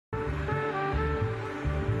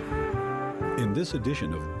In this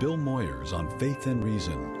edition of Bill Moyers on Faith and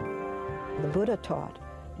Reason. The Buddha taught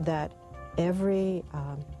that everybody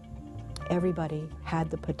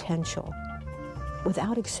had the potential,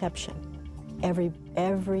 without exception. Every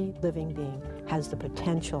living being has the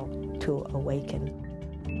potential to awaken.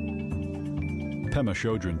 Pema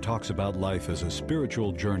Chodron talks about life as a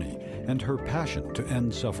spiritual journey and her passion to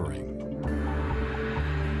end suffering.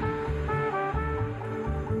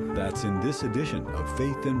 That's in this edition of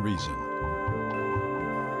Faith and Reason.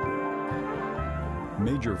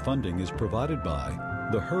 Major funding is provided by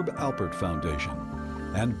the Herb Alpert Foundation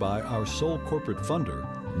and by our sole corporate funder,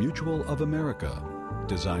 Mutual of America,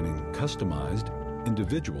 designing customized,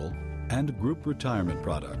 individual, and group retirement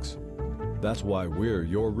products. That's why we're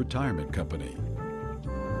your retirement company.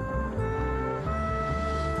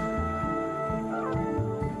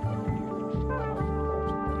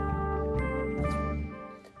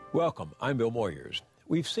 Welcome, I'm Bill Moyers.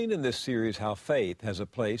 We've seen in this series how faith has a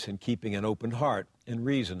place in keeping an open heart and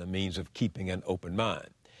reason a means of keeping an open mind.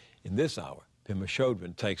 In this hour, Pema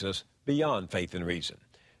Chodron takes us beyond faith and reason.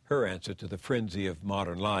 Her answer to the frenzy of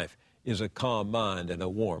modern life is a calm mind and a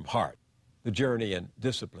warm heart. The journey and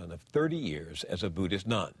discipline of 30 years as a Buddhist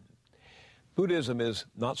nun. Buddhism is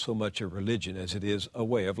not so much a religion as it is a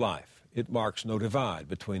way of life. It marks no divide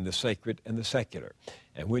between the sacred and the secular.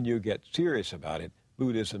 And when you get serious about it,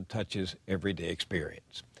 Buddhism touches everyday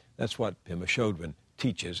experience. That's what Pema Chodron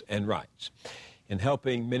teaches and writes. In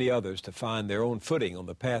helping many others to find their own footing on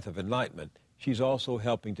the path of enlightenment, she's also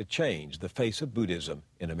helping to change the face of Buddhism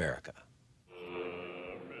in America.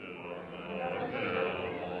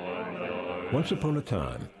 Once upon a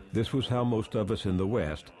time, this was how most of us in the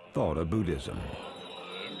West thought of Buddhism.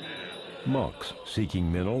 Monks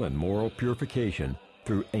seeking mental and moral purification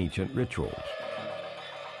through ancient rituals.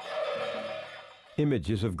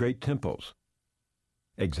 Images of great temples,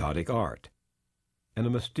 exotic art, and a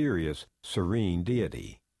mysterious, serene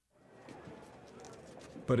deity.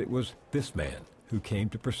 But it was this man who came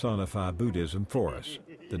to personify Buddhism for us,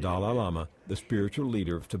 the Dalai Lama, the spiritual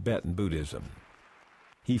leader of Tibetan Buddhism.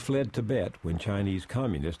 He fled Tibet when Chinese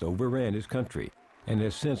communists overran his country and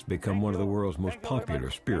has since become one of the world's most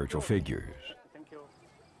popular spiritual figures.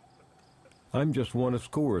 I'm just one of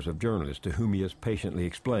scores of journalists to whom he has patiently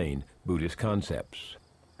explained Buddhist concepts.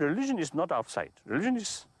 Religion is not outside. Religion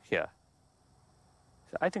is here.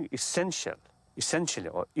 So I think essentially,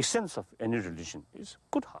 or essence of any religion is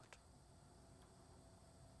good heart.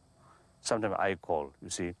 Sometimes I call, you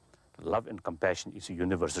see, love and compassion is a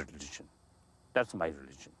universal religion. That's my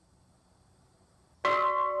religion.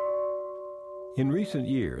 In recent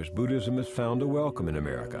years, Buddhism has found a welcome in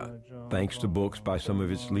America, thanks to books by some of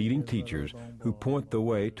its leading teachers who point the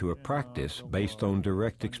way to a practice based on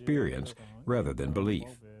direct experience rather than belief.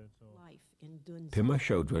 Pema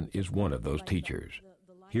Chodron is one of those teachers.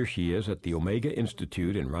 Here she is at the Omega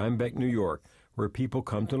Institute in Rhinebeck, New York, where people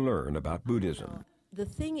come to learn about Buddhism. The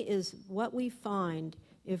thing is, what we find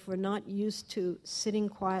if we're not used to sitting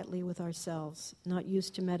quietly with ourselves, not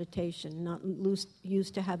used to meditation, not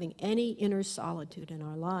used to having any inner solitude in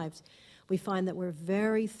our lives, we find that we're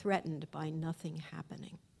very threatened by nothing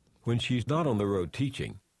happening. When she's not on the road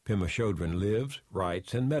teaching, Pema Chodron lives,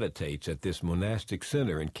 writes, and meditates at this monastic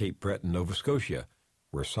center in Cape Breton, Nova Scotia,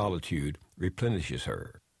 where solitude replenishes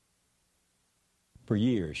her. For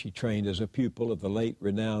years, she trained as a pupil of the late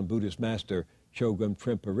renowned Buddhist master Chogyam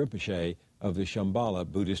Trungpa Rinpoche of the Shambhala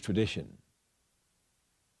Buddhist tradition.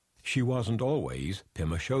 She wasn't always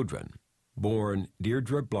Pema Chodron. Born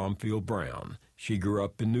Deirdre Blomfield Brown, she grew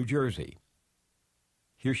up in New Jersey.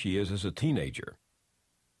 Here she is as a teenager,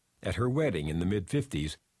 at her wedding in the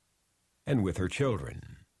mid-50s, and with her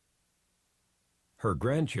children. Her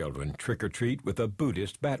grandchildren trick-or-treat with a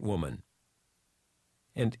Buddhist Batwoman.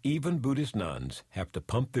 And even Buddhist nuns have to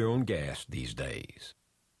pump their own gas these days.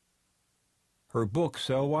 Her books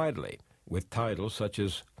sell widely, with titles such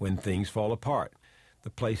as When Things Fall Apart, The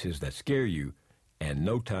Places That Scare You, and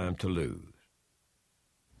No Time to Lose.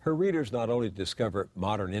 Her readers not only discover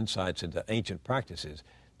modern insights into ancient practices,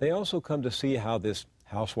 they also come to see how this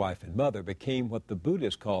housewife and mother became what the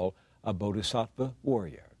Buddhists call a bodhisattva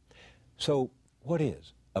warrior. So, what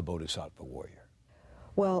is a bodhisattva warrior?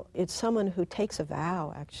 Well, it's someone who takes a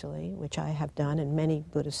vow, actually, which I have done and many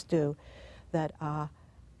Buddhists do, that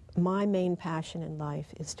my main passion in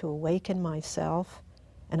life is to awaken myself,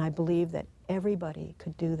 and I believe that everybody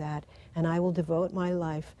could do that, and I will devote my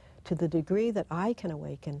life to the degree that I can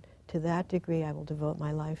awaken. To that degree, I will devote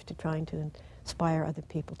my life to trying to inspire other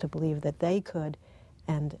people to believe that they could,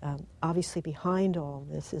 and obviously behind all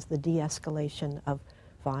this is the de-escalation of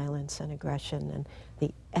violence and aggression and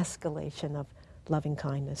the escalation of loving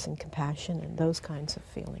kindness and compassion and those kinds of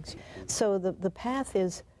feelings. So the path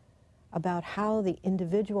is about how the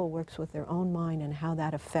individual works with their own mind and how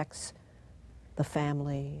that affects the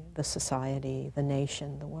family, the society, the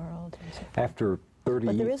nation, the world. And so forth. After 30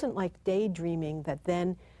 But there isn't like daydreaming that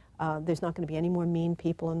then there's not going to be any more mean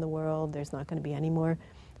people in the world, there's not going to be any more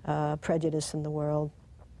prejudice in the world.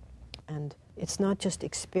 And it's not just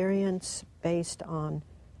experience based on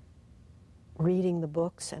reading the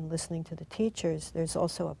books and listening to the teachers. There's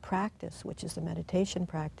also a practice, which is the meditation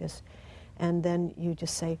practice. And then you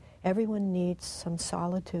just say, everyone needs some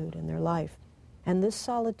solitude in their life. And this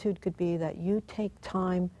solitude could be that you take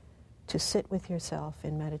time to sit with yourself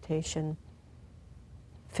in meditation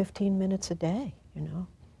 15 minutes a day, you know,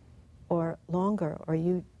 or longer, or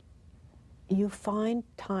you find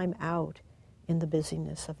time out in the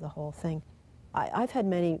busyness of the whole thing. I've had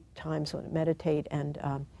many times when I meditate and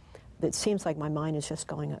it seems like my mind is just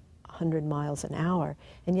going 100 miles an hour,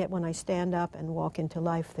 and yet when I stand up and walk into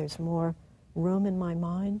life, there's more room in my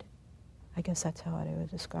mind. I guess that's how I would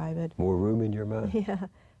describe it. More room in your mind? Yeah.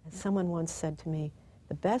 And someone once said to me,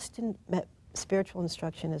 the best spiritual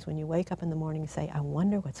instruction is when you wake up in the morning and say, I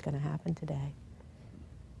wonder what's going to happen today.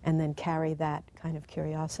 And then carry that kind of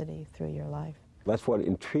curiosity through your life. That's what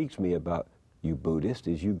intrigues me about you Buddhists,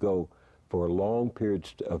 is you go for long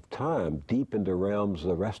periods of time deep into realms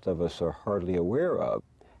the rest of us are hardly aware of.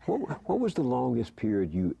 What was the longest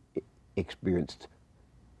period you experienced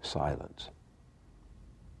silence?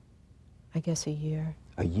 I guess a year.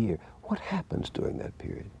 A year. What happens during that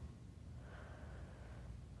period?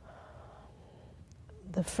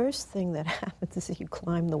 The first thing that happens is you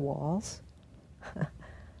climb the walls.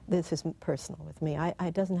 This is personal with me.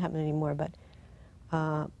 It doesn't happen anymore, but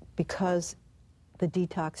because the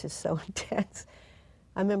detox is so intense,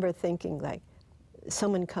 I remember thinking like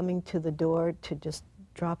someone coming to the door to just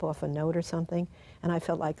drop off a note or something, and I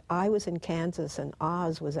felt like I was in Kansas and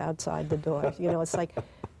Oz was outside the door. You know, it's like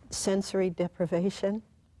sensory deprivation.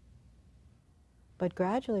 But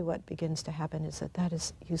gradually what begins to happen is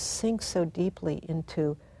that you sink so deeply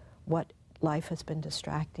into what life has been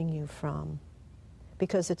distracting you from,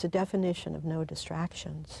 because it's a definition of no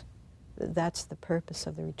distractions. That's the purpose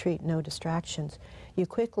of the retreat, no distractions. You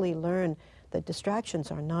quickly learn that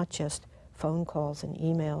distractions are not just phone calls and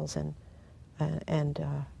emails and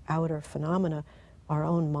outer phenomena. Our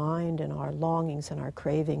own mind and our longings and our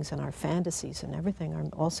cravings and our fantasies and everything are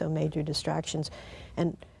also major distractions.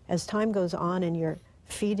 And as time goes on and you're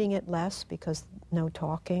feeding it less because no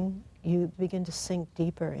talking, you begin to sink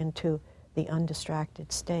deeper into the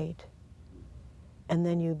undistracted state. And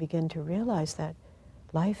then you begin to realize that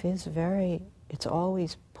life is it's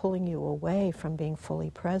always pulling you away from being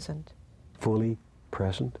fully present. Fully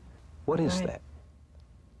present? What is Right. that?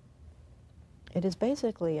 It is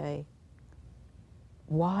basically a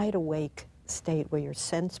wide awake state where your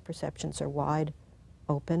sense perceptions are wide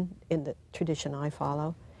open in the tradition I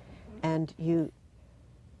follow, and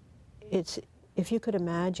if you could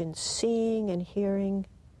imagine seeing and hearing,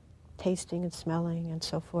 tasting and smelling and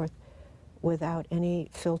so forth without any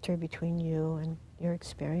filter between you and your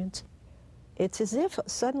experience. It's as if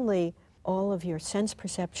suddenly all of your sense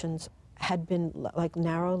perceptions had been like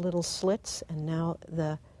narrow little slits, and now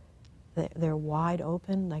they're wide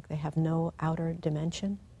open, like they have no outer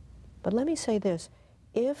dimension. But let me say this,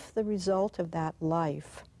 if the result of that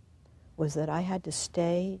life was that I had to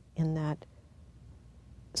stay in that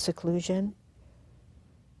seclusion,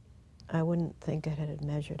 I wouldn't think it had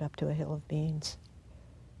measured up to a hill of beans.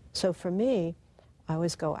 So for me, I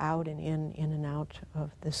always go out and in and out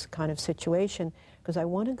of this kind of situation because I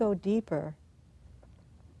want to go deeper,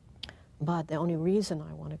 but the only reason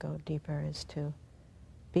I want to go deeper is to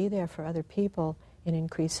be there for other people in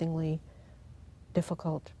increasingly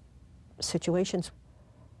difficult situations.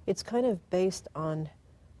 It's kind of based on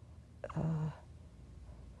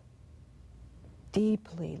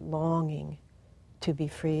deeply longing to be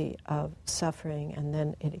free of suffering, and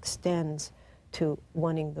then it extends to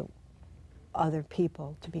wanting the other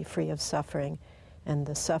people to be free of suffering and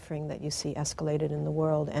the suffering that you see escalated in the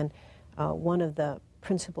world. And one of the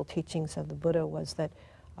principal teachings of the Buddha was that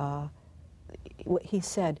he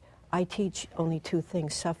said, I teach only two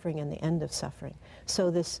things, suffering and the end of suffering.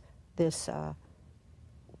 So this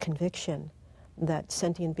conviction that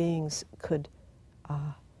sentient beings could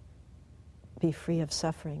be free of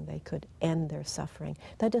suffering, they could end their suffering.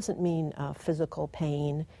 That doesn't mean physical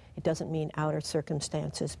pain. It doesn't mean outer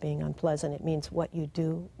circumstances being unpleasant. It means what you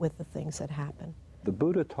do with the things that happen. The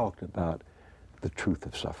Buddha talked about the truth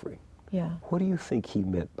of suffering. Yeah. What do you think he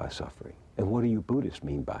meant by suffering? And what do you Buddhists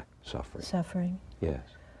mean by suffering? Suffering? Yes.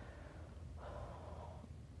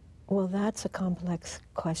 Well, that's a complex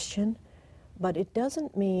question, but it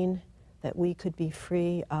doesn't mean that we could be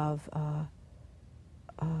free of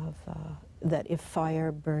that if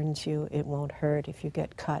fire burns you, it won't hurt. If you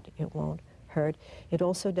get cut, it won't hurt. It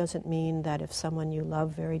also doesn't mean that if someone you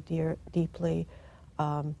love very deeply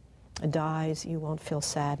dies, you won't feel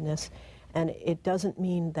sadness. And it doesn't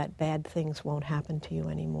mean that bad things won't happen to you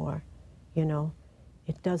anymore, you know.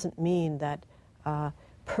 It doesn't mean that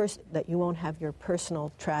that you won't have your personal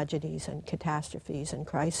tragedies and catastrophes and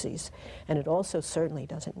crises. And it also certainly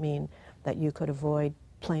doesn't mean that you could avoid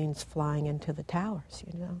planes flying into the towers,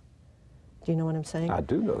 you know. Do you know what I'm saying? I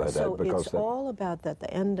do know that. So because it's all about that. The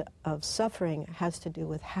end of suffering has to do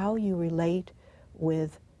with how you relate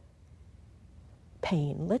with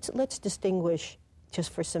pain. Let's distinguish, just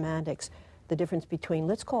for semantics, the difference between,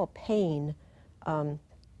 let's call pain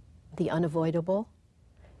the unavoidable,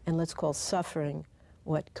 and let's call suffering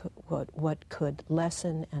what could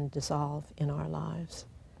lessen and dissolve in our lives.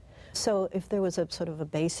 So if there was a sort of a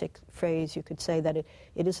basic phrase, you could say that it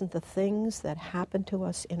isn't the things that happen to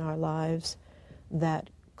us in our lives that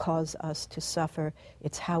cause us to suffer,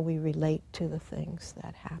 it's how we relate to the things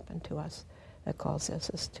that happen to us that causes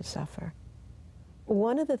us to suffer.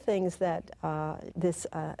 One of the things that this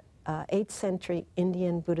 8th century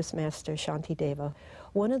Indian Buddhist master Shantideva,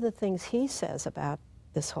 one of the things he says about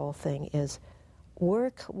this whole thing is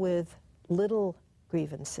work with little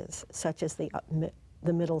grievances, such as the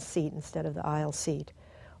middle seat instead of the aisle seat,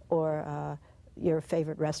 or your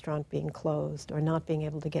favorite restaurant being closed, or not being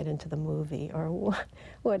able to get into the movie, or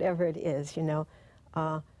whatever it is, you know.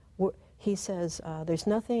 He says, there's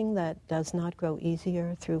nothing that does not grow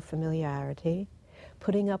easier through familiarity.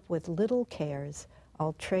 Putting up with little cares,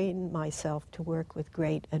 I'll train myself to work with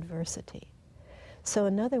great adversity. So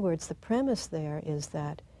in other words, the premise there is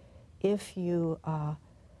that if you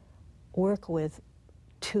work with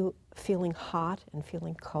feeling hot and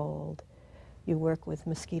feeling cold, you work with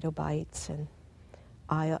mosquito bites and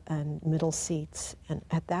middle seats, and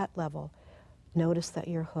at that level, notice that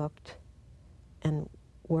you're hooked and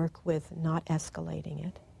work with not escalating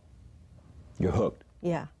it. You're hooked?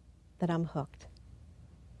 Yeah, that I'm hooked.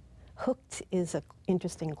 Hooked is an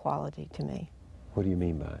interesting quality to me. What do you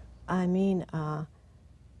mean by it? I mean,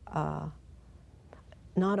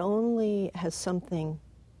 not only has something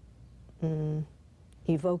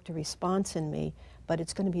evoked a response in me, but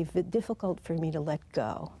it's going to be difficult for me to let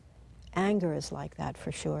go. Anger is like that,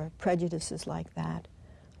 for sure. Prejudice is like that.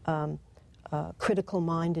 Critical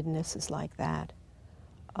mindedness is like that.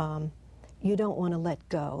 You don't want to let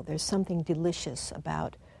go. There's something delicious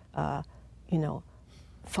about, you know,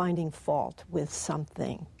 finding fault with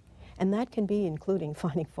something. And that can be including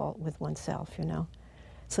finding fault with oneself, you know.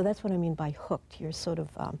 So that's what I mean by hooked. You're sort of,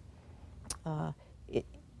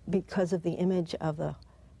 because of the image of the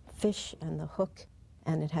fish and the hook,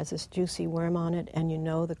 and it has this juicy worm on it, and you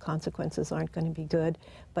know the consequences aren't going to be good,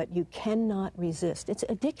 but you cannot resist. It's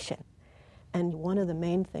addiction. And one of the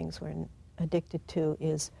main things we're addicted to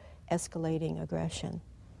is escalating aggression.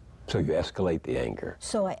 So you escalate the anger.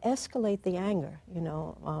 So I escalate the anger, you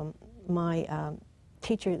know. My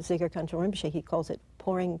teacher, Zigor Khyentse Rinpoche, he calls it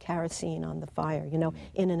pouring kerosene on the fire, you know,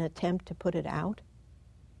 in an attempt to put it out.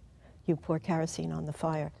 You pour kerosene on the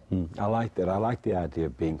fire. I like that. I like the idea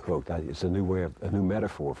of being hooked. It's a new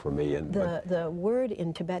metaphor for me. And the word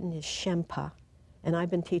in Tibetan is Shenpa, and I've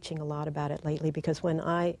been teaching a lot about it lately because when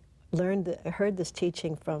I heard this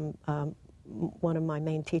teaching from one of my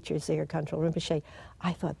main teachers, Zigor Khyentse Rinpoche,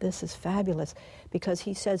 I thought this is fabulous because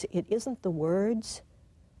he says it isn't the words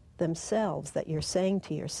themselves that you're saying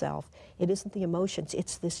to yourself. It isn't the emotions.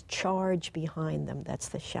 It's this charge behind them. That's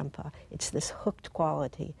the Shenpa. It's this hooked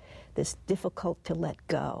quality, this difficult to let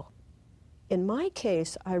go. In my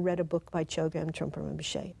case, I read a book by Chogyam Trungpa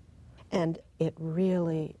Rinpoche, and it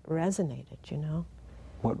really resonated, you know.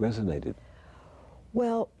 What resonated?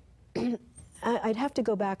 Well, I'd have to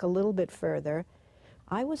go back a little bit further.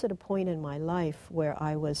 I was at a point in my life where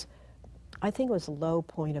I think it was a low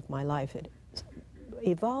point of my life. It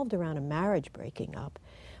evolved around a marriage breaking up,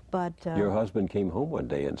 but... Your husband came home one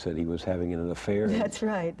day and said he was having an affair. That's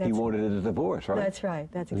right. He wanted a divorce, right? That's right.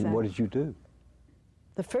 That's exactly. And what did you do?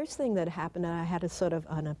 The first thing that happened, I had a sort of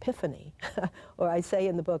an epiphany, or I say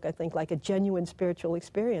in the book, I think, like a genuine spiritual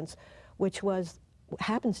experience, which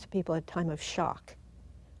happens to people at a time of shock,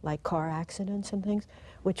 like car accidents and things,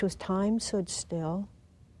 which was time stood still.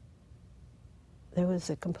 There was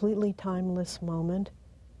a completely timeless moment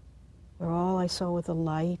where all I saw was the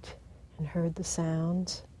light and heard the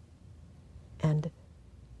sounds, and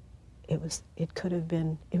it was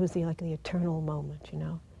the eternal moment, you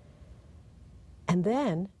know. And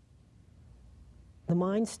then the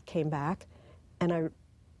mind came back, and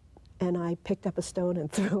I picked up a stone and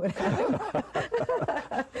threw it at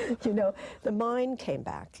him. You know, the mind came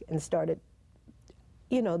back and started,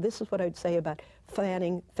 you know, this is what I'd say about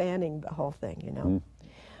fanning the whole thing, you know.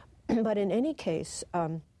 But in any case,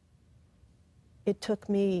 it took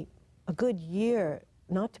me a good year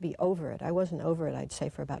not to be over it. I wasn't over it, I'd say,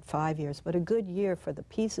 for about 5 years, but a good year for the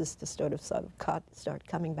pieces to start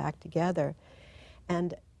coming back together.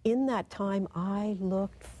 And in that time, I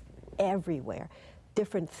looked everywhere.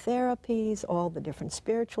 Different therapies, all the different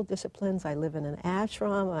spiritual disciplines. I live in an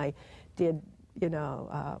ashram. I did, you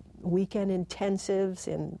know, weekend intensives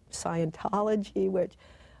in Scientology, which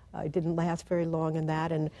I didn't last very long in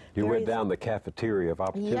that. And you went down the cafeteria of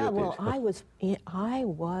opportunities. Yeah, well, I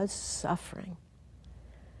was suffering.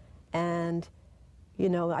 And, you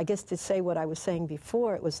know, I guess to say what I was saying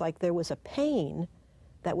before, it was like there was a pain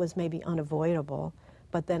that was maybe unavoidable,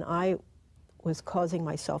 but then I was causing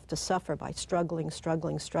myself to suffer by struggling,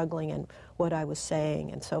 and what I was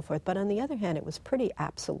saying and so forth. But on the other hand, it was pretty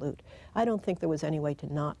absolute. I don't think there was any way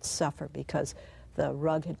to not suffer because the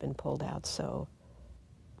rug had been pulled out so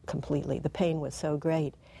completely. The pain was so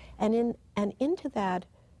great. And into that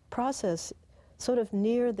process, sort of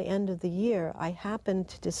near the end of the year, I happened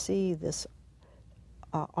to see this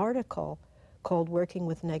article called Working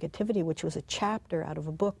with Negativity, which was a chapter out of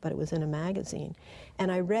a book, but it was in a magazine.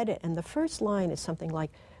 And I read it, and the first line is something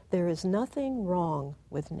like, there is nothing wrong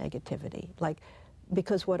with negativity. Like,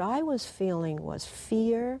 because what I was feeling was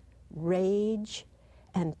fear, rage,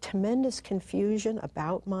 and tremendous confusion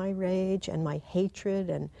about my rage and my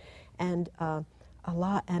hatred, and a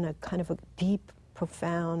kind of a deep,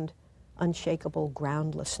 profound, unshakable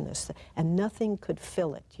groundlessness, and nothing could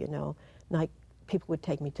fill it, you know. Like, people would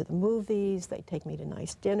take me to the movies, they'd take me to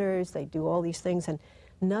nice dinners, they'd do all these things, and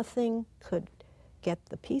nothing could get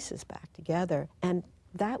the pieces back together. And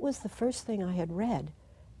that was the first thing I had read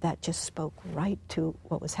that just spoke right to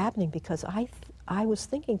what was happening, because I was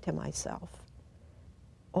thinking to myself,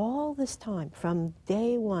 all this time, from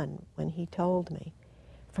day one, when he told me,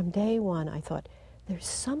 from day one, I thought, there's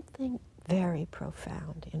something very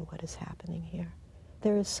profound in what is happening here.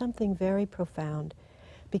 There is something very profound,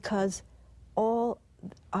 because all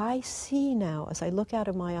I see now, as I look out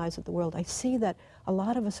of my eyes at the world, I see that a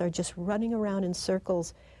lot of us are just running around in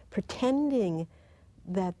circles, pretending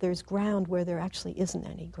that there's ground where there actually isn't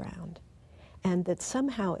any ground. And that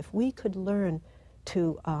somehow, if we could learn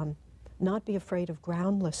to not be afraid of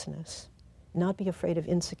groundlessness, not be afraid of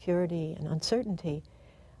insecurity and uncertainty,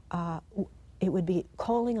 it would be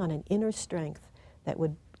calling on an inner strength that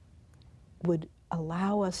would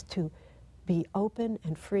allow us to be open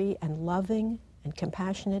and free and loving and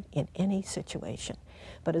compassionate in any situation.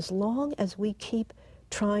 But as long as we keep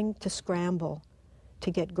trying to scramble to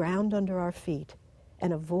get ground under our feet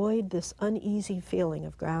and avoid this uneasy feeling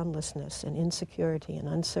of groundlessness and insecurity and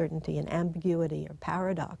uncertainty and ambiguity or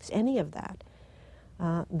paradox, any of that,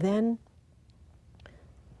 then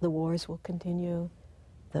the wars will continue,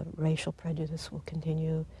 the racial prejudice will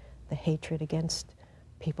continue, the hatred against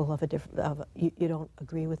people of a different, you don't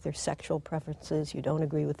agree with their sexual preferences, you don't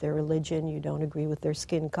agree with their religion, you don't agree with their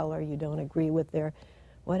skin color, you don't agree with their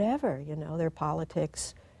whatever, you know, their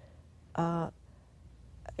politics.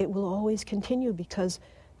 It will always continue, because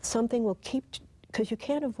something will keep, because you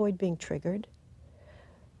can't avoid being triggered.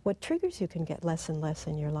 What triggers you can get less and less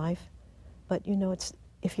in your life, but you know, it's,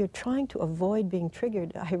 if you're trying to avoid being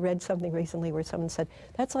triggered, I read something recently where someone said,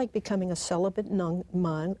 that's like becoming a celibate nun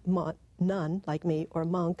like me, or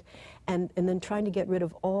monk, and then trying to get rid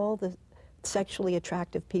of all the sexually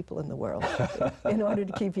attractive people in the world in order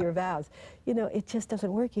to keep your vows. You know, it just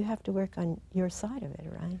doesn't work. You have to work on your side of it,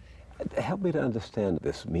 right? Help me to understand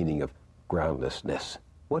this meaning of groundlessness.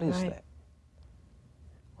 What is that?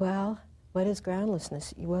 Well, what is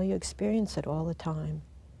groundlessness? Well, you experience it all the time.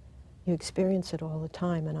 You experience it all the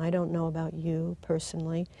time, and I don't know about you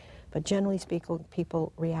personally, but generally speaking,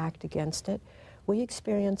 people react against it. We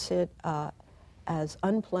experience it as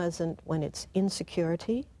unpleasant when it's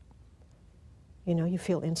insecurity. You know, you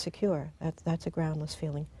feel insecure. That's a groundless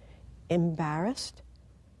feeling. Embarrassed,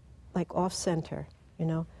 like off-center, you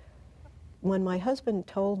know. When my husband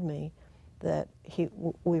told me that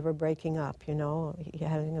we were breaking up, you know, he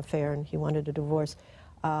had an affair and he wanted a divorce,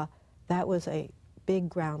 that was a big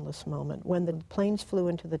groundless moment. When the planes flew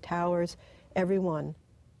into the towers, everyone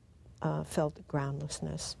felt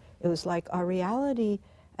groundlessness. It was like our reality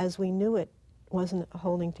as we knew it wasn't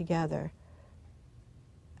holding together.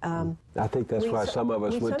 I think that's why some of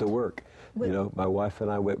us went to work. You know, my wife and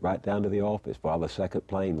I went right down to the office while the second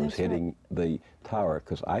plane was hitting the tower,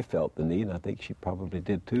 because I felt the need, and I think she probably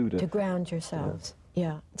did too, to ground yourselves.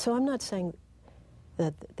 Yeah, so I'm not saying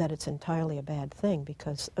that it's entirely a bad thing,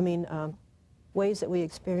 because, I mean, ways that we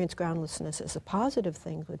experience groundlessness as a positive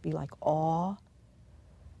thing would be like awe,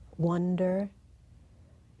 wonder,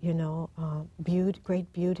 you know,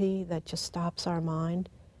 great beauty that just stops our mind.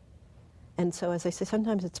 And so, as I say,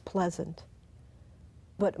 sometimes it's pleasant.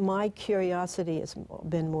 But my curiosity has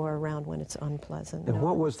been more around when it's unpleasant. And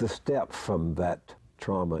what was the step from that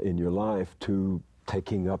trauma in your life to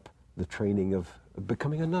taking up the training of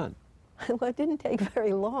becoming a nun? Well, it didn't take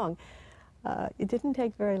very long. It didn't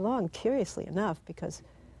take very long, curiously enough, because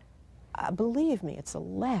believe me, it's the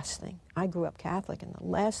last thing. I grew up Catholic, and the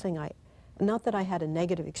last thing not that I had a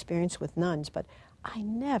negative experience with nuns, but I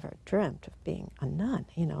never dreamt of being a nun.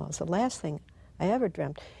 You know, it was the last thing I ever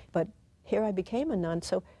dreamt. But here I became a nun.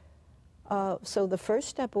 So the first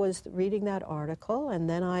step was reading that article, and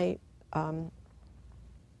then I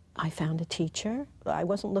found a teacher. I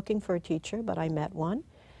wasn't looking for a teacher, but I met one.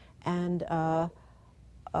 And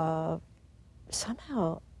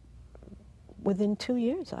somehow, within 2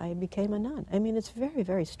 years, I became a nun. I mean, it's very,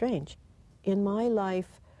 very strange. In my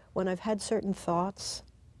life, when I've had certain thoughts,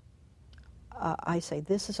 I say,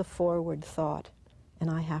 this is a forward thought,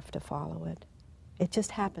 and I have to follow it. It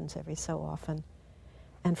just happens every so often.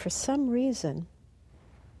 And for some reason,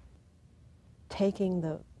 taking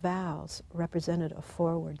the vows represented a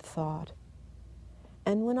forward thought.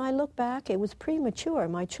 And when I look back, it was premature.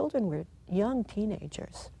 My children were young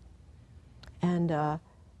teenagers. And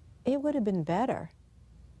it would have been better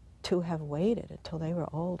to have waited until they were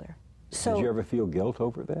older. So, did you ever feel guilt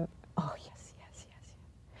over that? Oh, yes.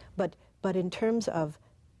 But in terms of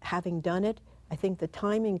having done it, I think the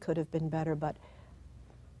timing could have been better, but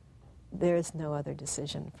there is no other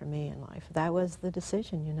decision for me in life. That was the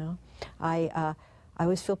decision, you know. I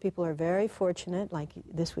always feel people are very fortunate, like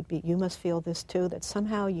this would be, you must feel this too, that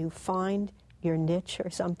somehow you find your niche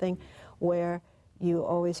or something where you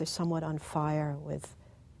always are somewhat on fire with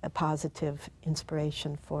a positive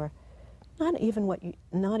inspiration for not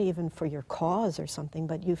even for your cause or something,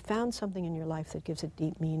 but you found something in your life that gives it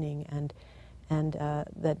deep meaning and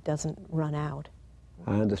that doesn't run out.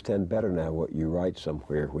 I understand better now what you write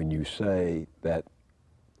somewhere when you say that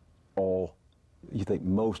you think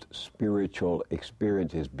most spiritual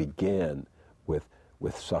experiences begin with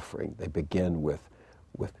suffering. They begin with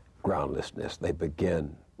groundlessness. They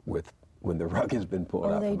begin with when the rug has been pulled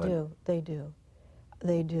out. They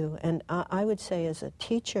do. And I would say, as a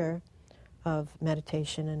teacher of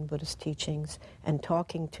meditation and Buddhist teachings, and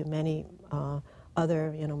talking to many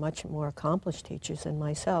other, much more accomplished teachers than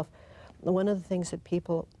myself, one of the things that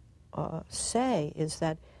people say is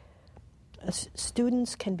that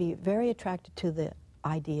students can be very attracted to the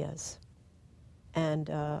ideas and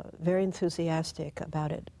very enthusiastic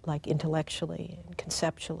about it, like intellectually and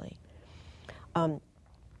conceptually.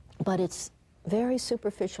 But it's very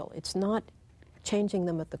superficial. It's not changing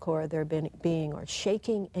them at the core of their being or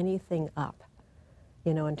shaking anything up,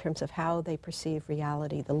 in terms of how they perceive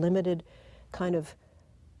reality, the limited kind of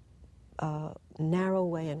narrow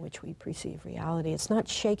way in which we perceive reality. It's not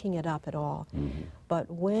shaking it up at all. Mm-hmm. But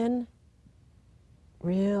when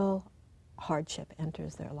real hardship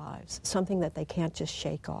enters their lives, something that they can't just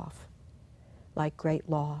shake off, like great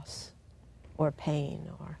loss or pain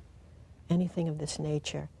or anything of this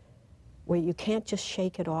nature, where you can't just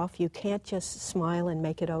shake it off, you can't just smile and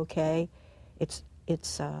make it okay. It's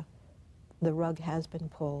the rug has been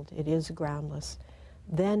pulled. It is groundless.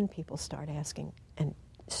 Then people start asking and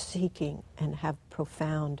seeking and have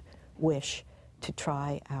profound wish to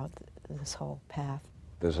try out this whole path.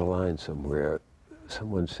 There's a line somewhere.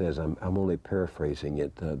 Someone says, I'm only paraphrasing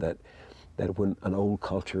it, that when an old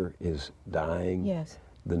culture is dying, yes,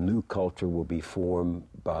 the new culture will be formed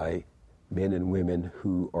by men and women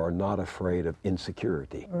who are not afraid of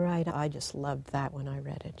insecurity. Right. I just loved that when I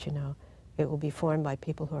read it, It will be formed by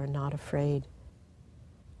people who are not afraid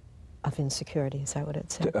of insecurity. Is that what it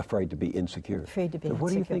said? Afraid to be insecure. Afraid to be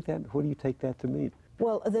insecure. What do you take that to mean?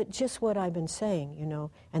 Well, just what I've been saying,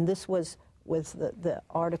 and this was the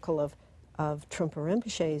article of Trungpa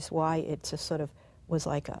Rinpoche's, why it just sort of was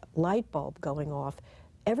like a light bulb going off.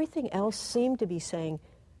 Everything else seemed to be saying,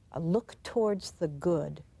 look towards the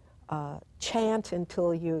good, chant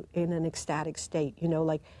until you're in an ecstatic state,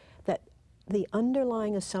 like that. The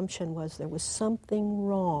underlying assumption was there was something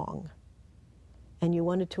wrong, and you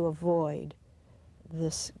wanted to avoid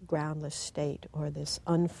this groundless state or this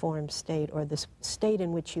unformed state or this state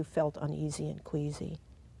in which you felt uneasy and queasy.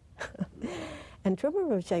 And Trungpa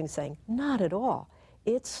Rinpoche is saying, not at all.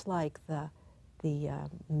 It's like the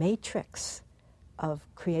matrix of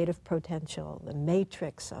creative potential, the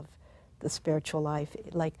matrix of the spiritual life.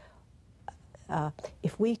 Like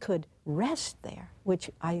if we could rest there, which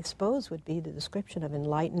I suppose would be the description of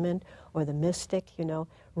enlightenment or the mystic, you know,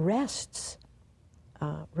 rests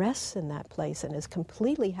in that place and is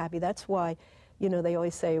completely happy. That's why, you know, they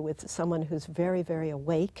always say with someone who's very, very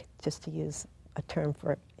awake, just to use a term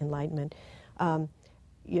for enlightenment,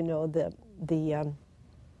 you know, the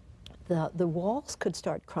walls could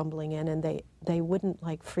start crumbling in, and they wouldn't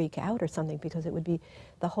like freak out or something, because it would be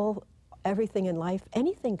the whole, everything in life,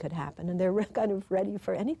 anything could happen, and they're kind of ready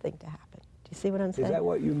for anything to happen. Do you see what I'm saying? Is that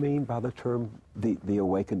what you mean by the term, the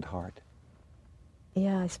awakened heart?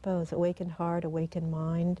 Yeah, I suppose. Awakened heart, awakened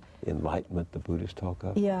mind. Enlightenment, the Buddhists talk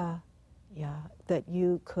of? Yeah, yeah. That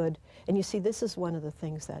you could, and you see, this is one of the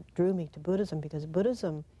things that drew me to Buddhism, because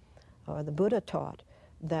Buddhism, or the Buddha taught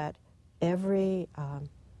that everybody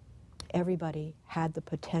had the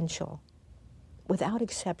potential, without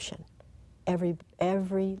exception, every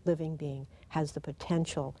living being has the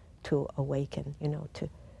potential to awaken, you know, to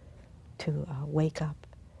wake up.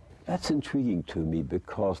 That's intriguing to me,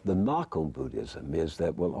 because the knock on Buddhism is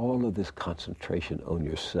that, well, all of this concentration on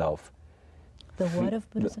yourself. The what of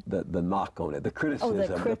Buddhism? The knock on it, the criticism,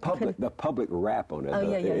 the public rap on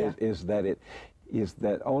it, is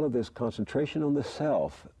that all of this concentration on the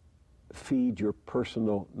self feeds your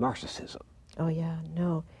personal narcissism. Oh yeah,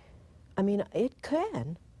 no. I mean, it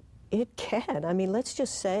can. It can. I mean, let's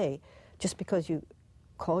just say, just because you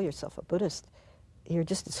call yourself a Buddhist, you're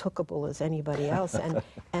just as hookable as anybody else.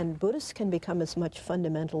 And Buddhists can become as much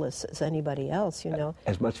fundamentalists as anybody else, you know.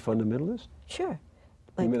 As much fundamentalist? Sure.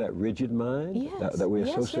 Like, you mean that rigid mind? Yes, that we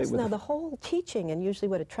associate with? Now, the whole teaching, and usually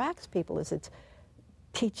what attracts people is it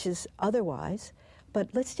teaches otherwise. But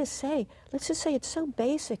let's just say it's so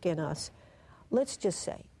basic in us. Let's just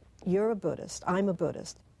say you're a Buddhist, I'm a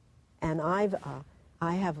Buddhist, and I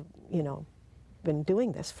have, you know, been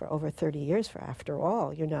doing this for over 30 years, after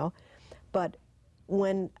all, you know. But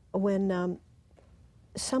when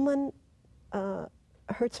someone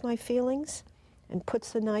hurts my feelings and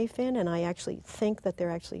puts the knife in, and I actually think that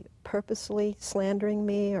they're actually purposely slandering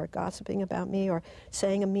me or gossiping about me or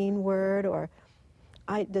saying a mean word, or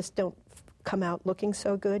I just don't come out looking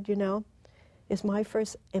so good, you know, is my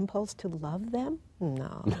first impulse to love them?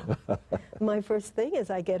 No. My first thing is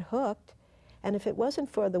I get hooked, and if it wasn't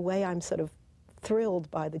for the way I'm sort of thrilled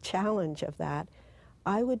by the challenge of that,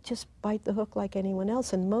 I would just bite the hook like anyone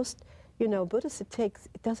else. And most, you know, Buddhists,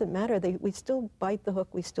 it doesn't matter. We still bite the hook,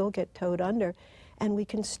 we still get towed under, and we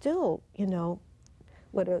can still, you know,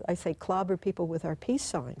 I say, clobber people with our peace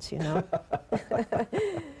signs, you know.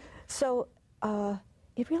 So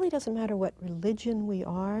it really doesn't matter what religion we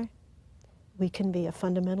are. We can be a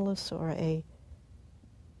fundamentalist or a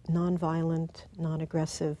nonviolent,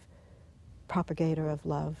 non-aggressive propagator of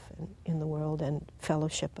love in the world and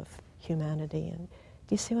fellowship of humanity. And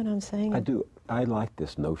do you see what I'm saying? I do. I like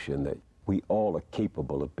this notion that we all are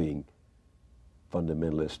capable of being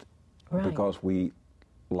fundamentalist, right, because we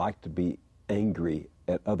like to be angry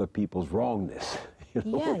at other people's wrongness. You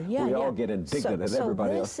know? We all get indignant at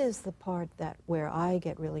everybody else. So this is the part where I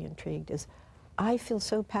get really intrigued, is I feel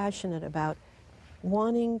so passionate about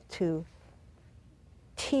wanting to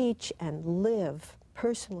teach and live,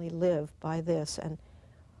 personally live by this, and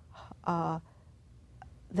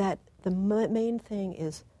that the main thing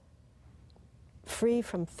is free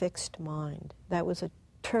from fixed mind. That was a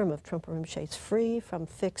term of Trungpa Rinpoche's, free from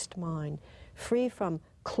fixed mind, free from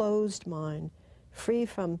closed mind, free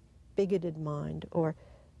from bigoted mind or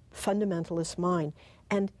fundamentalist mind.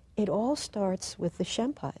 And it all starts with the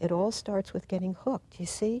Shenpa. It all starts with getting hooked. You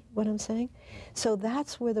see what I'm saying? So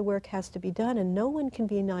that's where the work has to be done, and no one can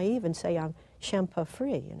be naive and say, I'm Shenpa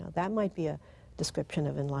free. You know, that might be a description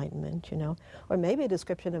of enlightenment, you know. Or maybe a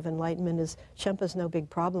description of enlightenment is Shenpa's no big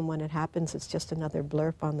problem. When it happens, it's just another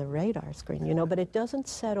blurb on the radar screen, you know, but it doesn't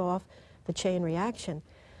set off the chain reaction.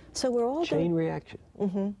 So we're all chain reaction?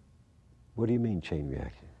 Mm-hmm. What do you mean, chain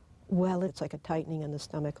reaction? Well, it's like a tightening in the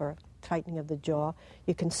stomach or a tightening of the jaw.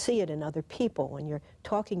 You can see it in other people. When you're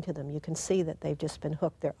talking to them, you can see that they've just been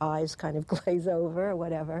hooked. Their eyes kind of glaze over or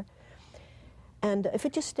whatever. And if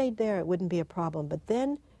it just stayed there, it wouldn't be a problem. But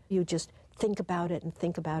then you just think about it and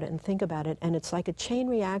think about it and think about it, and it's like a chain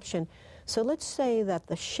reaction. So let's say that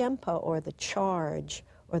the Shenpa or the charge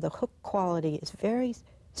or the hook quality is very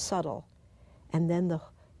subtle, and then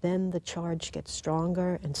the charge gets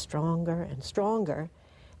stronger and stronger and stronger,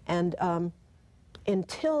 and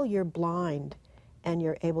until you're blind and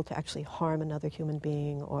you're able to actually harm another human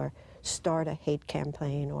being or start a hate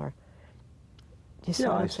campaign or... You see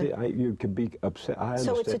what I'm saying? You could be upset. I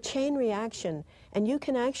understand. So it's a chain reaction, and you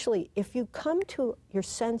can actually, if you come to your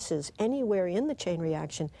senses anywhere in the chain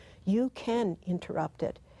reaction, you can interrupt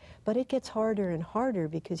it. But it gets harder and harder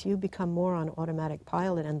because you become more on automatic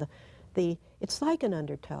pilot, and it's like an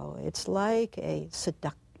undertow. It's like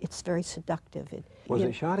it's very seductive. Was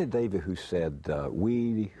it Shanti Devi who said,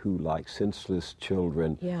 we who like senseless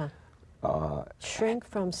children... Yeah. Shrink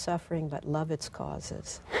from suffering but love its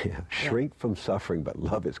causes. Yeah, shrink from suffering but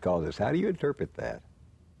love its causes. How do you interpret that?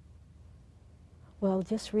 Well,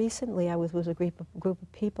 just recently I was with a group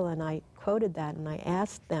of people, and I quoted that, and I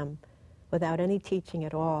asked them, without any teaching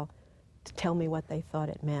at all, to tell me what they thought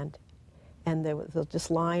it meant. And there was just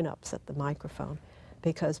lineups at the microphone,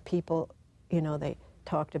 because people, you know, they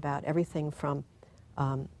talked about everything from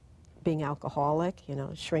being alcoholic, you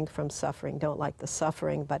know, shrink from suffering, don't like the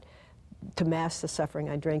suffering, but to mask the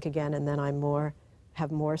suffering, I drink again, and then I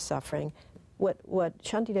have more suffering. What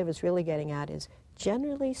Shanti Devi was really getting at is,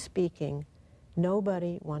 generally speaking,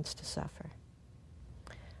 nobody wants to suffer.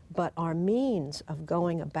 But our means of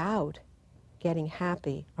going about getting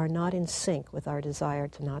happy are not in sync with our desire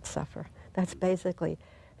to not suffer. That's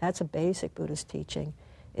a basic Buddhist teaching,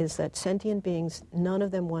 is that sentient beings, none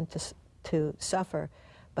of them want to suffer,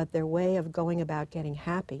 but their way of going about getting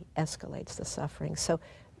happy escalates the suffering. So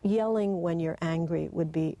yelling when you're angry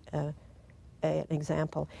would be an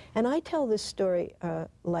example. And I tell this story,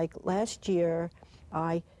 like last year,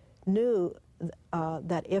 I knew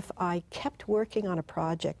that if I kept working on a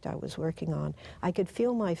project I was working on, I could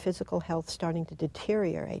feel my physical health starting to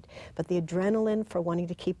deteriorate. But the adrenaline for wanting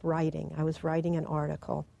to keep writing, I was writing an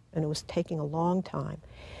article, and it was taking a long time.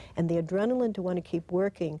 And the adrenaline to want to keep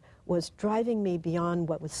working was driving me beyond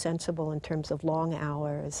what was sensible in terms of long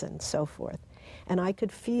hours and so forth. And I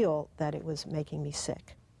could feel that it was making me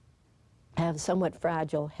sick. I have somewhat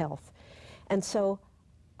fragile health. And so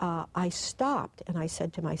I stopped, and I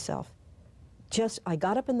said to myself, I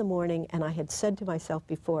got up in the morning, and I had said to myself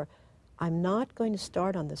before, I'm not going to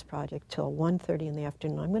start on this project till 1:30 in the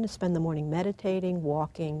afternoon. I'm going to spend the morning meditating,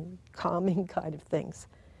 walking, calming kind of things.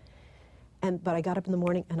 But I got up in the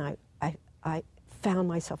morning, and I found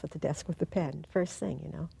myself at the desk with the pen, first thing,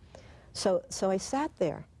 you know. So I sat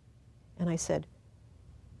there, and I said,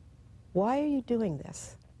 why are you doing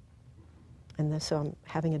this? And so I'm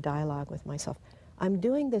having a dialogue with myself. I'm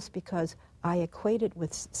doing this because I equate it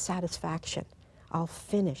with satisfaction. I'll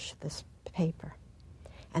finish this paper.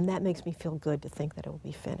 And that makes me feel good to think that it will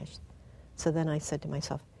be finished. So then I said to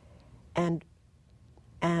myself, and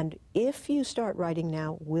if you start writing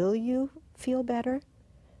now, will you feel better?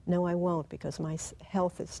 No, I won't, because my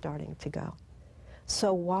health is starting to go.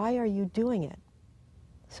 So why are you doing it?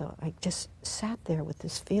 So I just sat there with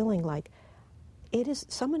this feeling like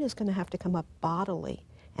someone is going to have to come up bodily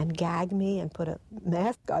and gag me and put a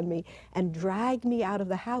mask on me and drag me out of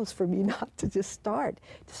the house for me not to just start,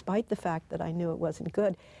 despite the fact that I knew it wasn't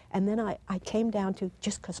good. And then I came down to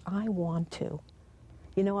just because I want to.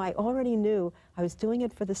 You know, I already knew I was doing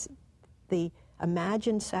it for the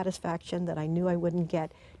imagined satisfaction that I knew I wouldn't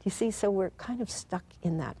get. Do you see? So we're kind of stuck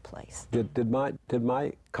in that place. Did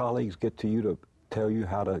my colleagues get to you to tell you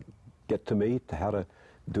how to get to me, how to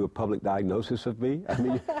do a public diagnosis of me? I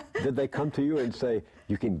mean, did they come to you and say,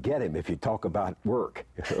 you can get him if you talk about work?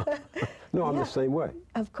 You know? No, I'm the same way.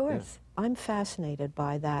 Of course. Yeah. I'm fascinated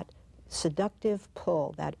by that seductive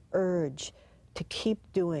pull, that urge to keep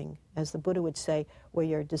doing, as the Buddha would say, where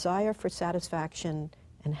your desire for satisfaction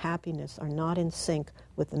and happiness are not in sync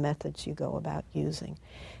with the methods you go about using.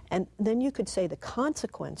 And then you could say the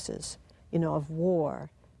consequences, you know, of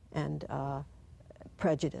war and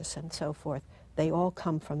prejudice and so forth, they all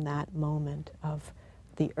come from that moment of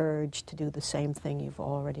the urge to do the same thing you've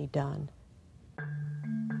already done.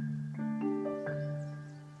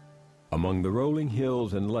 Among the rolling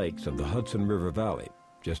hills and lakes of the Hudson River Valley,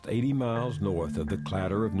 just 80 miles north of the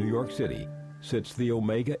clatter of New York City, sits the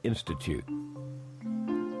Omega Institute,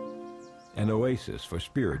 an oasis for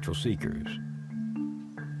spiritual seekers.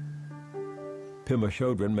 Pema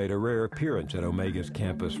Chodron made a rare appearance at Omega's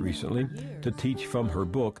campus recently to teach from her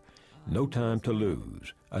book, No Time to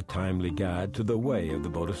Lose, a timely guide to the way of the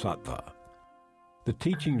Bodhisattva. The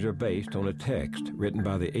teachings are based on a text written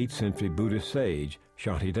by the 8th century Buddhist sage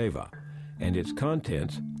Shanti Devi, and its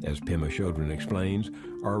contents, as Pema Chodron explains,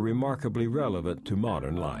 are remarkably relevant to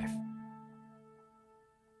modern life.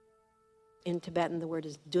 In Tibetan, the word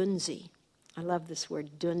is dunzi. I love this word,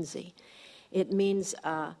 dunzi. It means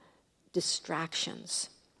distractions,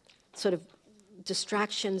 sort of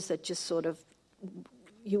distractions that just sort of,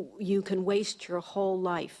 you can waste your whole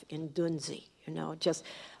life in dunzi, you know, just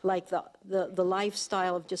like the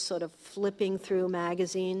lifestyle of just sort of flipping through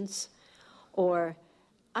magazines, or,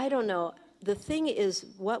 I don't know, the thing is,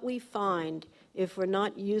 what we find if we're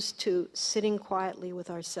not used to sitting quietly with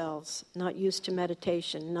ourselves, not used to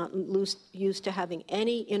meditation, not used to having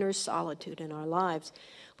any inner solitude in our lives,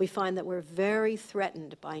 we find that we're very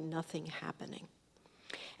threatened by nothing happening.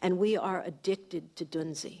 And we are addicted to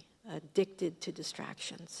dunzi, addicted to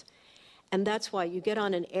distractions. And that's why you get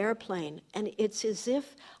on an airplane, and it's as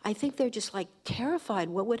if, I think they're just like terrified.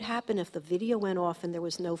 What would happen if the video went off and there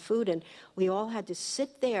was no food, and we all had to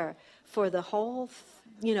sit there for the whole,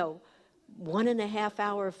 1.5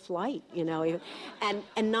 hour flight,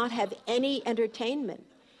 and not have any entertainment.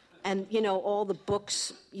 And, all the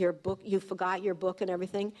books, you forgot your book and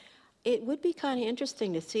everything. It would be kind of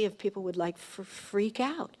interesting to see if people would freak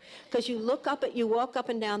out. Because you walk up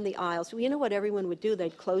and down the aisles. Well, you know what everyone would do?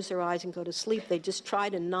 They'd close their eyes and go to sleep. They'd just try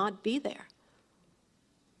to not be there.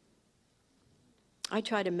 I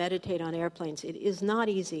try to meditate on airplanes. It is not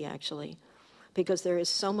easy, actually, because there is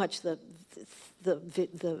so much, the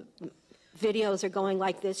videos are going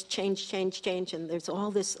like this, change, and there's all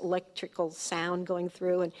this electrical sound going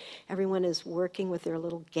through, and everyone is working with their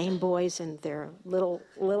little Game Boys and their little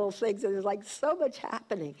things, and there's like so much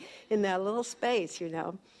happening in that little space,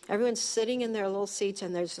 Everyone's sitting in their little seats,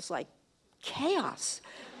 and there's just like chaos.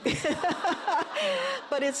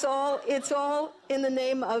 But it's all in the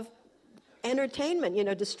name of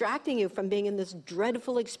entertainment, distracting you from being in this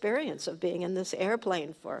dreadful experience of being in this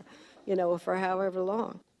airplane for however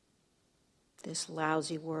long. This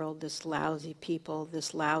lousy world, this lousy people,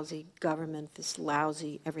 this lousy government, this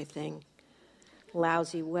lousy everything,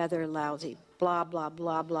 lousy weather, lousy blah, blah,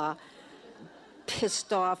 blah, blah,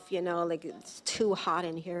 pissed off, like it's too hot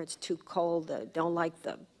in here, it's too cold, don't like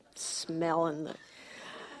the smell, and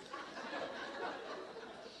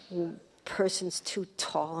the person's too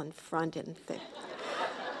tall in front and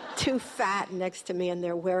too fat next to me, and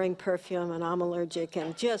they're wearing perfume, and I'm allergic,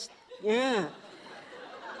 and just, yeah.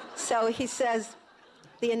 So he says,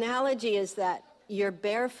 the analogy is that you're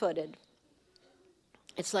barefooted.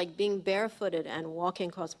 It's like being barefooted and walking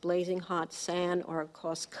across blazing hot sand or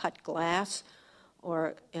across cut glass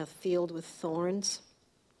or a field with thorns.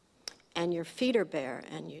 And your feet are bare,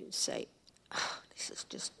 and you say, this is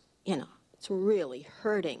just, it's really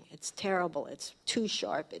hurting. It's terrible. It's too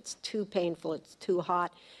sharp. It's too painful. It's too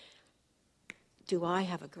hot. Do I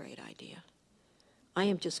have a great idea? I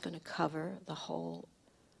am just going to cover the whole.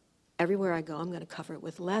 Everywhere I go, I'm going to cover it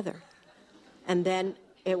with leather. And then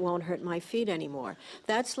it won't hurt my feet anymore.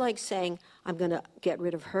 That's like saying, I'm going to get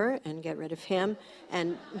rid of her and get rid of him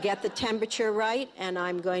and get the temperature right, and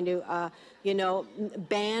I'm going to,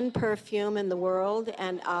 ban perfume in the world,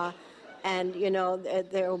 and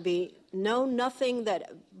there will be nothing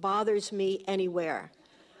that bothers me anywhere.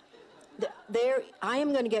 I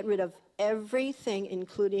am going to get rid of everything,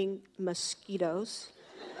 including mosquitoes,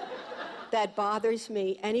 that bothers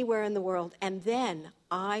me anywhere in the world, and then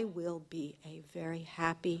I will be a very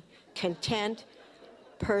happy, content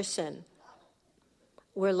person.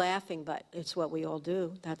 We're laughing, but it's what we all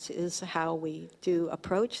do. That is how we do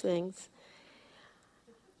approach things.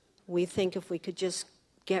 We think if we could just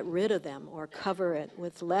get rid of them or cover it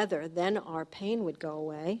with leather, then our pain would go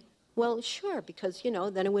away. Well, sure, because,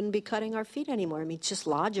 then it wouldn't be cutting our feet anymore. I mean, it's just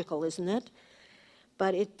logical, isn't it?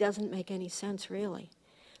 But it doesn't make any sense, really.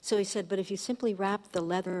 So he said, but if you simply wrap the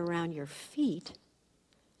leather around your feet,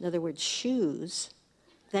 in other words, shoes,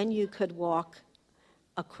 then you could walk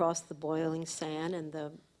across the boiling sand and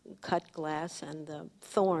the cut glass and the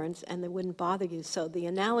thorns, and they wouldn't bother you. So the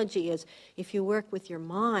analogy is, if you work with your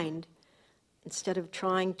mind, instead of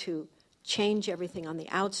trying to change everything on the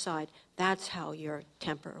outside, that's how your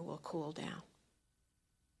temper will cool down.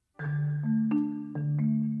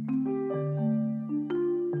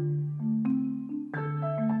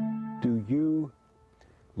 Do you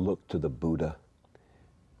look to the Buddha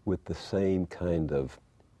with the same kind of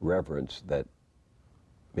reverence that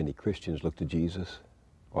many Christians look to Jesus,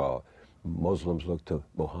 or Muslims look to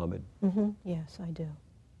Muhammad? Mm-hmm. Yes, I do.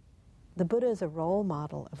 The Buddha is a role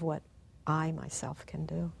model of what I myself can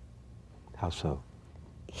do. How so?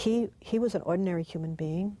 He was an ordinary human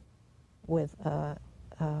being with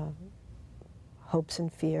hopes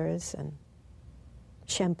and fears and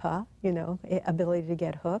Shenpa, ability to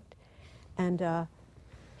get hooked. And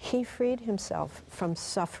he freed himself from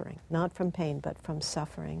suffering, not from pain, but from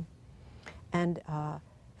suffering, and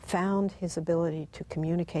found his ability to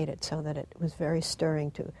communicate it so that it was very stirring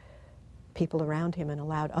to people around him and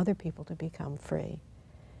allowed other people to become free.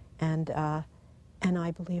 And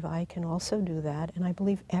I believe I can also do that, and I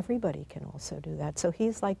believe everybody can also do that. So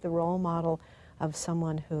he's like the role model of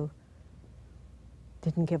someone who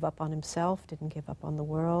didn't give up on himself, didn't give up on the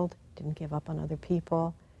world, didn't give up on other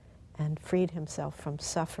people, and freed himself from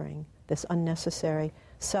suffering, this unnecessary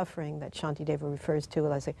suffering that Shantideva refers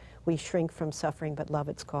to as we shrink from suffering but love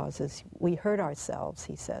its causes. We hurt ourselves,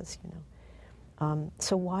 he says, you know.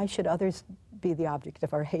 So why should others be the object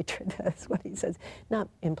of our hatred? That's what he says. Not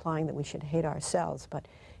implying that we should hate ourselves, but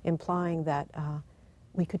implying that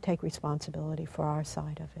we could take responsibility for our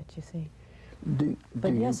side of it, you see.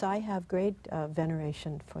 But yes, I have great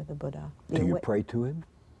veneration for the Buddha. Do you pray to him,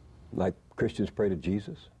 like Christians pray to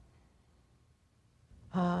Jesus?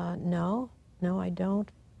 No, I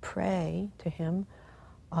don't pray to him,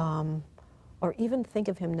 or even think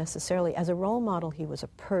of him necessarily as a role model. He was a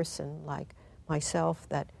person like myself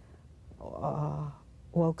that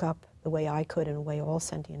woke up the way I could and the way all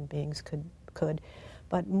sentient beings could.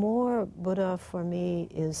 But more Buddha for me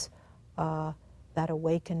is that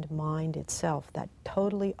awakened mind itself, that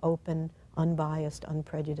totally open, unbiased,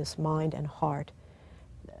 unprejudiced mind and heart.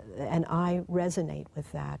 And I resonate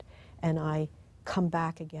with that, and I come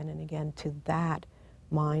back again and again to that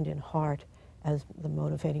mind and heart as the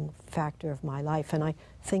motivating factor of my life. And I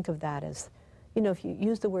think of that as, you know, if you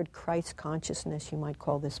use the word Christ consciousness, you might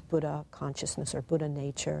call this Buddha consciousness or Buddha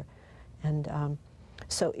nature. And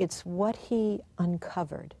so it's what he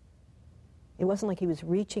uncovered. It wasn't like he was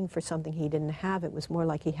reaching for something he didn't have. It was more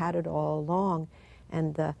like he had it all along,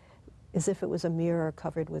 and as if it was a mirror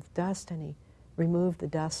covered with dust, and he removed the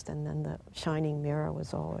dust, and then the shining mirror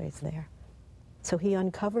was always there. So he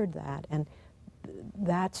uncovered that, and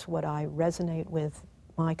that's what I resonate with,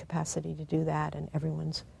 my capacity to do that and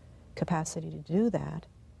everyone's capacity to do that.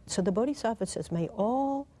 So the Bodhisattva says, may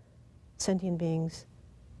all sentient beings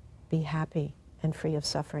be happy and free of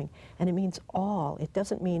suffering. And it means all. It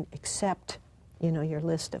doesn't mean except, you know, your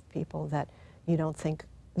list of people that you don't think,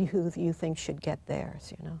 who you think should get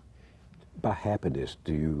theirs, you know. By happiness,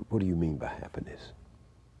 what do you mean by happiness?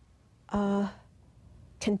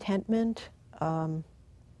 Contentment,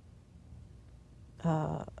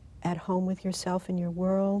 at home with yourself in your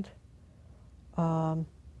world, not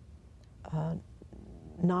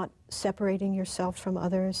separating yourself from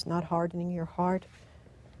others, not hardening your heart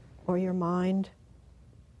or your mind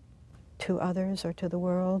to others or to the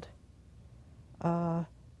world.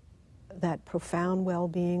 That profound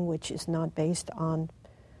well-being which is not based on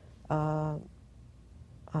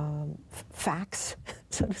facts,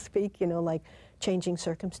 so to speak, you know, like changing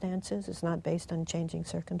circumstances. It's not based on changing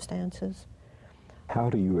circumstances. How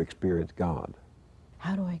do you experience God?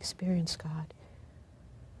 How do I experience God?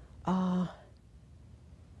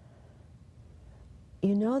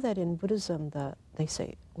 You know that in Buddhism, they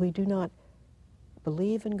say, we do not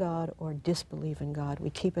believe in God or disbelieve in God. We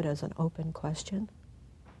keep it as an open question.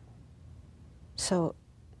 So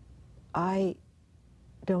I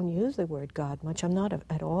don't use the word God much. I'm not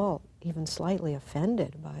at all, even slightly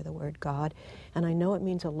offended by the word God. And I know it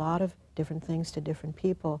means a lot of different things to different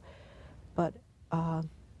people. But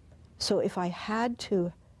so if I had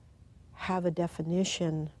to have a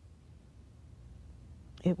definition,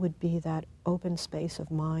 it would be that open space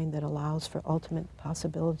of mind that allows for ultimate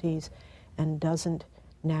possibilities and doesn't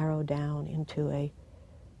narrow down into a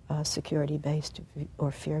security-based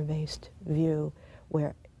or fear-based view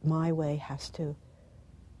where my way has to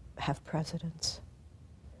have precedence.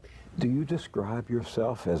 Do you describe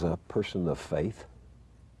yourself as a person of faith?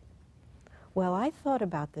 Well, I thought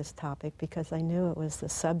about this topic because I knew it was the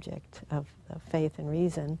subject of faith and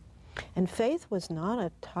reason. And faith was not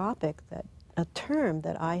a term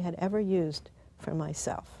that I had ever used for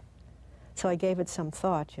myself. So I gave it some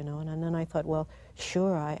thought, you know, and then I thought, well,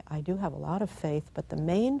 sure, I do have a lot of faith, but the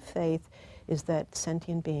main faith is that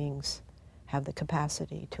sentient beings have the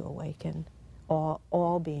capacity to awaken,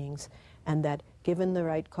 all beings, and that given the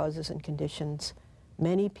right causes and conditions,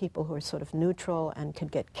 many people who are sort of neutral and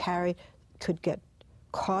could get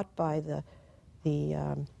caught by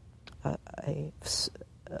a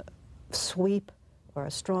sweep or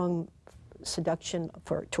a strong seduction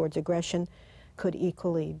towards aggression, could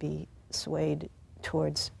equally be swayed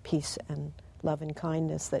towards peace and love and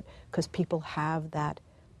kindness, that because people have that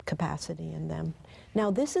capacity in them.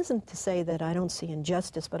 Now, this isn't to say that I don't see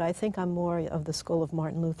injustice, but I think I'm more of the school of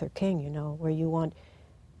Martin Luther King, you know, where you want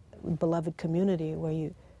beloved community,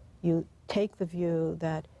 where you take the view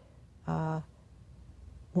that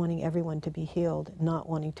wanting everyone to be healed, not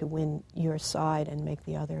wanting to win your side and make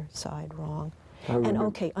the other side wrong. And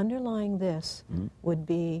okay, underlying this would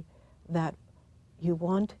be that you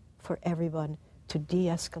want for everyone to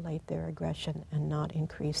de-escalate their aggression and not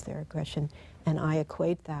increase their aggression. And I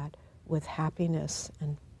equate that with happiness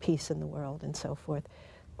and peace in the world and so forth.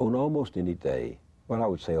 On almost any day, well, I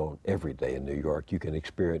would say on every day in New York, you can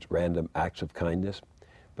experience random acts of kindness.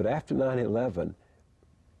 But after 9/11,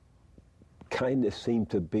 kindness seemed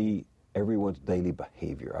to be everyone's daily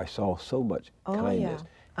behavior. I saw so much kindness.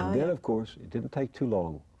 Yeah. And then, of course, it didn't take too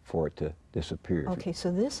long for it to disappear. Okay,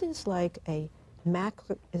 so this is like a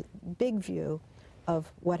macro, big view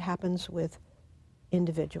of what happens with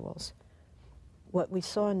individuals. What we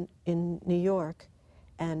saw in New York,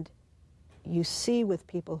 and you see with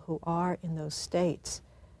people who are in those states,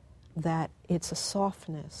 that it's a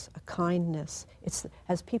softness, a kindness. It's,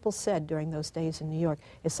 as people said during those days in New York,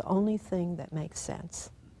 it's the only thing that makes sense.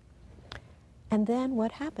 And then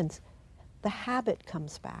what happens? The habit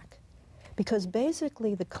comes back. Because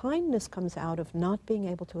basically the kindness comes out of not being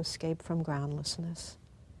able to escape from groundlessness.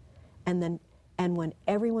 And when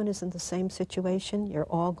everyone is in the same situation, you're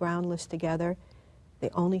all groundless together,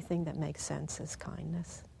 the only thing that makes sense is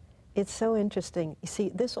kindness. It's so interesting. You see,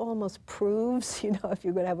 this almost proves, you know, if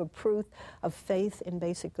you're going to have a proof of faith in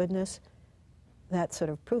basic goodness, that sort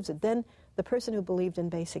of proves it. Then the person who believed in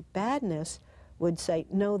basic badness would say,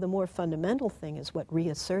 no, the more fundamental thing is what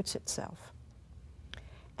reasserts itself.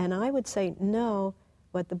 And I would say, no,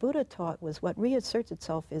 what the Buddha taught was what reasserts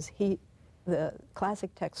itself is the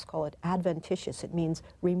classic texts call it adventitious. It means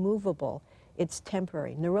removable. It's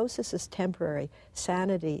temporary. Neurosis is temporary.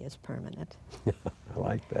 Sanity is permanent. I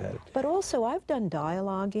like that. But also, I've done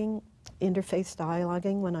dialoguing, interfaith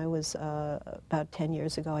dialoguing, when I was about 10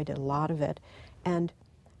 years ago. I did a lot of it. And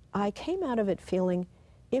I came out of it feeling,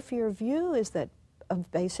 if your view is that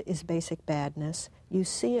basic badness, you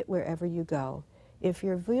see it wherever you go. If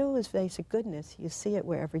your view is basic goodness, you see it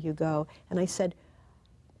wherever you go. And I said,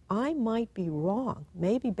 I might be wrong.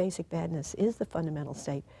 Maybe basic badness is the fundamental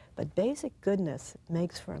state, but basic goodness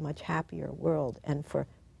makes for a much happier world and for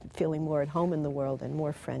feeling more at home in the world and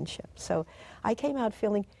more friendship. So I came out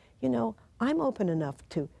feeling, you know, I'm open enough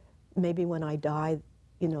to maybe when I die,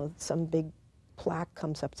 you know, some big plaque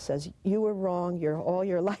comes up that says, you were wrong, all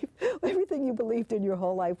your life, everything you believed in your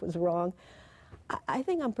whole life was wrong. I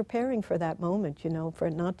think I'm preparing for that moment, you know, for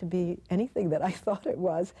it not to be anything that I thought it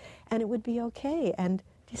was, and it would be okay. And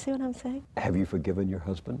do you see what I'm saying? Have you forgiven your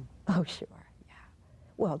husband? Oh, sure, yeah.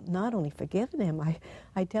 Well, not only forgiven him,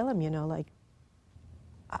 I tell him, you know, like,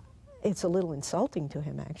 it's a little insulting to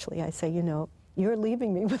him, actually. I say, you know, your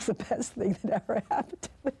leaving me was the best thing that ever happened to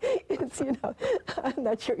me. It's, you know, I'm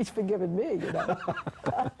not sure he's forgiven me, you know.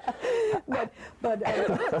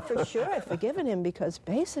 but for sure I've forgiven him, because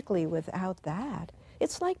basically without that,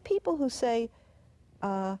 it's like people who say,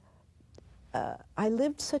 I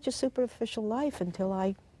lived such a superficial life until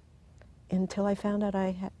I found out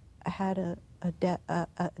I had a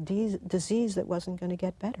disease that wasn't going to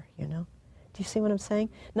get better, you know. Do you see what I'm saying?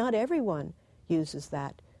 Not everyone uses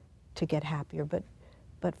that to get happier, but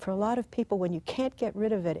for a lot of people, when you can't get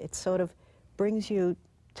rid of it, it sort of brings you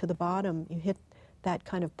to the bottom. You hit that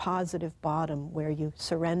kind of positive bottom where you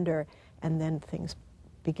surrender, and then things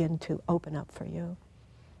begin to open up for you.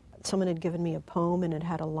 Someone had given me a poem, and it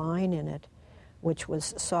had a line in it which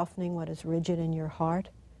was softening what is rigid in your heart.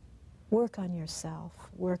 Work on yourself,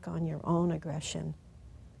 work on your own aggression,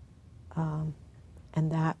 and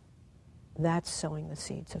that's sowing the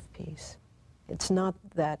seeds of peace. It's not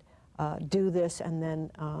that do this and then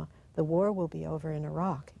the war will be over in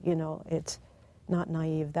Iraq. You know, it's not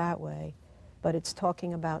naive that way, but it's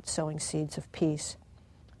talking about sowing seeds of peace.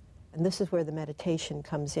 And this is where the meditation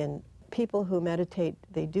comes in. People who meditate,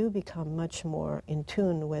 they do become much more in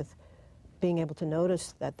tune with being able to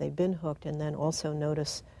notice that they've been hooked, and then also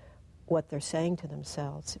notice what they're saying to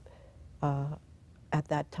themselves at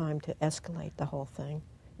that time to escalate the whole thing.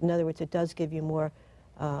 In other words, it does give you more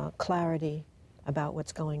clarity about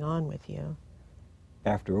what's going on with you.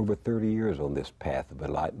 After over 30 years on this path of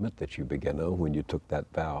enlightenment that you began on when you took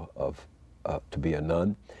that vow of to be a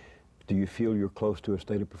nun, do you feel you're close to a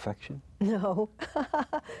state of perfection? No,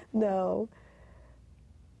 no.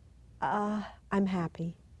 I'm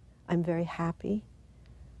happy. I'm very happy.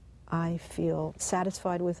 I feel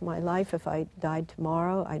satisfied with my life. If I died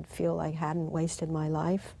tomorrow, I'd feel I hadn't wasted my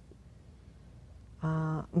life.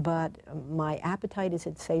 But my appetite is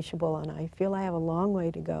insatiable, and I feel I have a long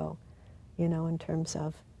way to go, you know, in terms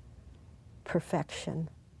of perfection.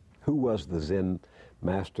 Who was the Zen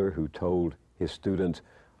master who told his students,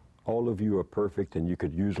 all of you are perfect and you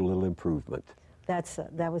could use a little improvement?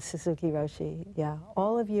 That was Suzuki Roshi, yeah.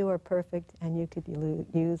 All of you are perfect and you could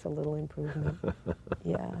use a little improvement,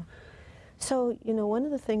 yeah. So, you know, one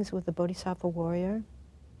of the things with the Bodhisattva warrior,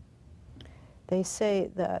 they say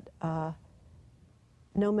that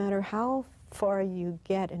no matter how far you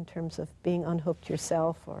get in terms of being unhooked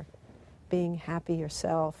yourself or being happy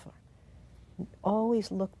yourself,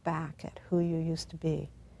 always look back at who you used to be.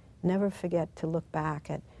 Never forget to look back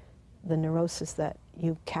at the neurosis that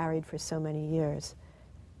you carried for so many years.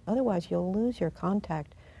 Otherwise, you'll lose your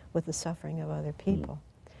contact with the suffering of other people.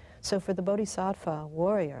 So for the Bodhisattva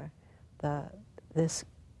warrior,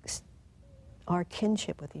 our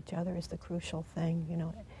kinship with each other is the crucial thing, you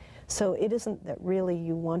know. So it isn't that really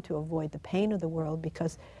you want to avoid the pain of the world,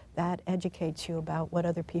 because that educates you about what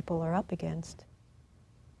other people are up against.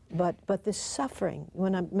 But this suffering,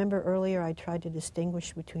 when I remember earlier I tried to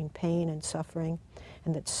distinguish between pain and suffering,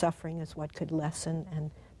 and that suffering is what could lessen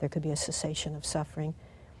and there could be a cessation of suffering.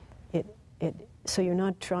 So you're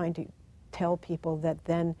not trying to tell people that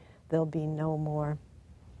then there'll be no more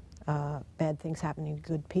bad things happening to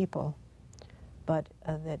good people, but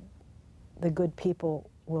that the good people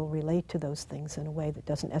will relate to those things in a way that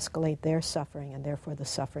doesn't escalate their suffering and therefore the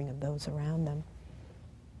suffering of those around them.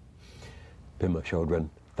 Pema Chodron,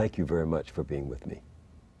 thank you very much for being with me.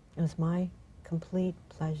 It was my complete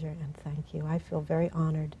pleasure, and thank you. I feel very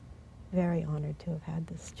honored to have had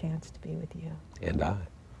this chance to be with you. And I.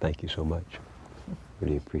 Thank you so much.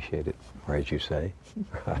 Really appreciate it. Or as you say,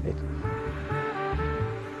 right.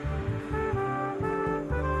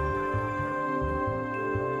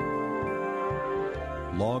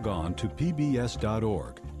 Log on to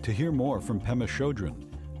pbs.org to hear more from Pema Chodron,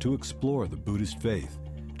 to explore the Buddhist faith,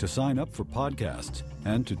 to sign up for podcasts,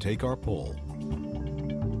 and to take our poll.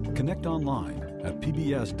 Connect online at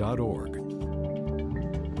pbs.org.